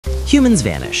Humans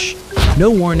vanish. No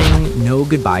warning, no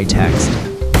goodbye text.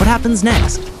 What happens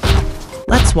next?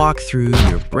 Let's walk through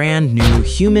your brand new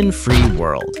human-free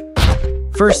world.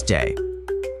 First day.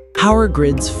 Power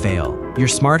grids fail. Your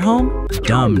smart home?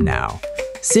 Dumb now.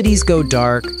 Cities go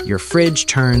dark. Your fridge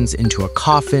turns into a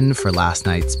coffin for last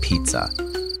night's pizza.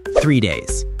 3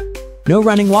 days. No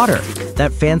running water.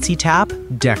 That fancy tap?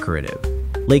 Decorative.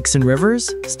 Lakes and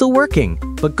rivers? Still working,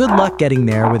 but good luck getting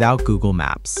there without Google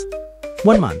Maps.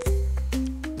 1 month.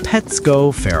 Pets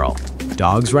go feral.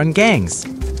 Dogs run gangs.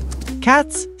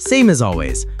 Cats? Same as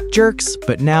always. Jerks,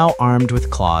 but now armed with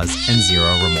claws and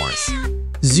zero remorse.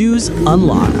 Zoos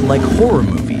unlock like horror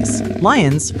movies.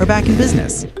 Lions are back in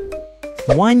business.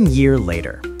 1 year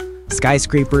later.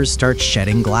 Skyscrapers start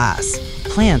shedding glass.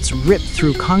 Plants rip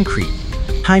through concrete.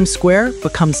 Times Square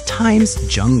becomes Time's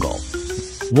jungle.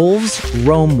 Wolves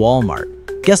roam Walmart.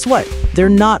 Guess what? They're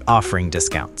not offering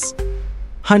discounts.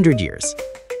 100 years.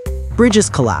 Bridges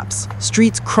collapse.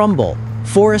 Streets crumble.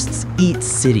 Forests eat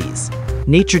cities.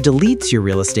 Nature deletes your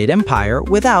real estate empire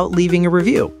without leaving a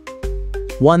review.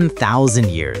 1,000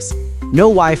 years. No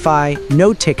Wi-Fi,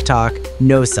 no TikTok,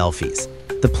 no selfies.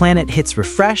 The planet hits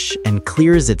refresh and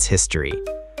clears its history.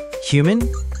 Human?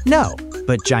 No.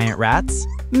 But giant rats?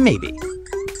 Maybe.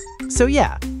 So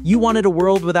yeah, you wanted a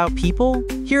world without people?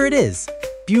 Here it is.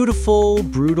 Beautiful,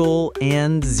 brutal,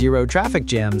 and zero traffic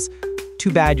jams. Too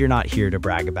bad you're not here to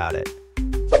brag about it.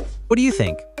 What do you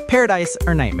think? Paradise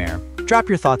or nightmare? Drop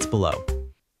your thoughts below.